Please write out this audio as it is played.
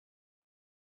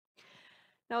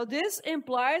Now this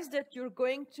implies that you're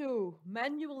going to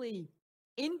manually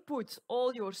input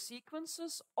all your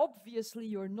sequences. Obviously,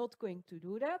 you're not going to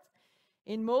do that.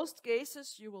 In most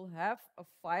cases, you will have a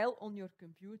file on your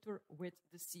computer with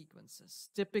the sequences,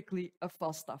 typically a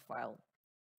FASTA file.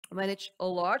 When it's a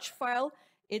large file,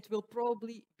 it will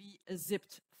probably be a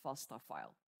zipped FASTA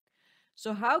file.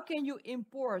 So how can you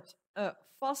import a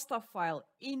FASTA file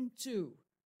into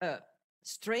a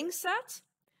Stringset?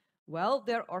 Well,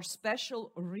 there are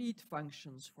special read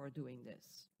functions for doing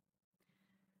this.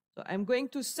 So I'm going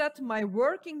to set my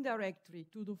working directory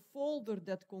to the folder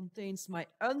that contains my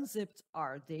unzipped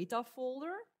R data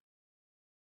folder.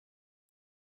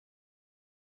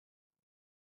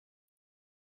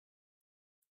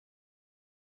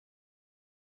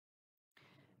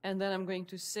 And then I'm going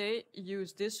to say,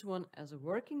 use this one as a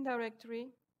working directory.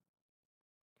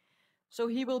 So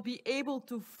he will be able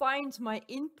to find my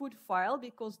input file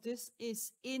because this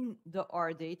is in the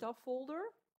R data folder.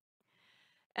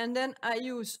 And then I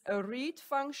use a read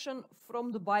function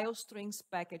from the biostrings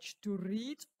package to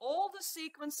read all the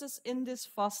sequences in this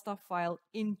FASTA file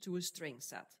into a string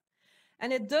set.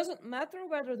 And it doesn't matter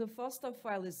whether the FASTA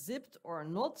file is zipped or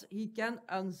not, he can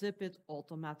unzip it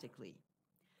automatically.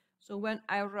 So when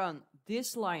I run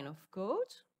this line of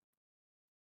code,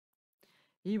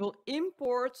 he will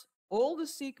import all the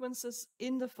sequences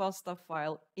in the FASTA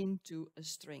file into a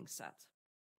string set.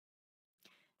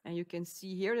 And you can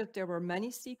see here that there were many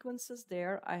sequences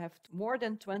there. I have more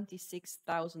than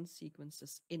 26,000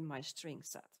 sequences in my string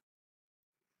set.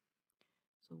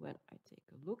 So when I take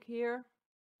a look here,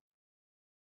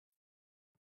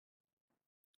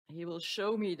 he will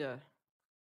show me a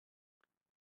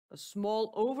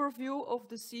small overview of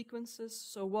the sequences.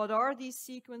 So what are these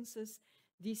sequences?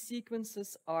 These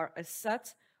sequences are a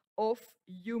set of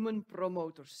human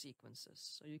promoter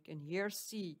sequences. So you can here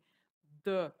see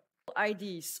the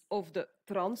IDs of the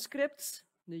transcripts,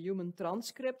 the human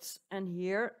transcripts, and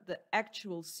here the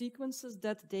actual sequences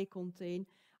that they contain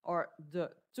are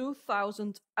the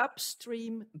 2000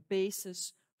 upstream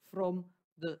bases from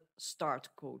the start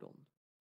codon.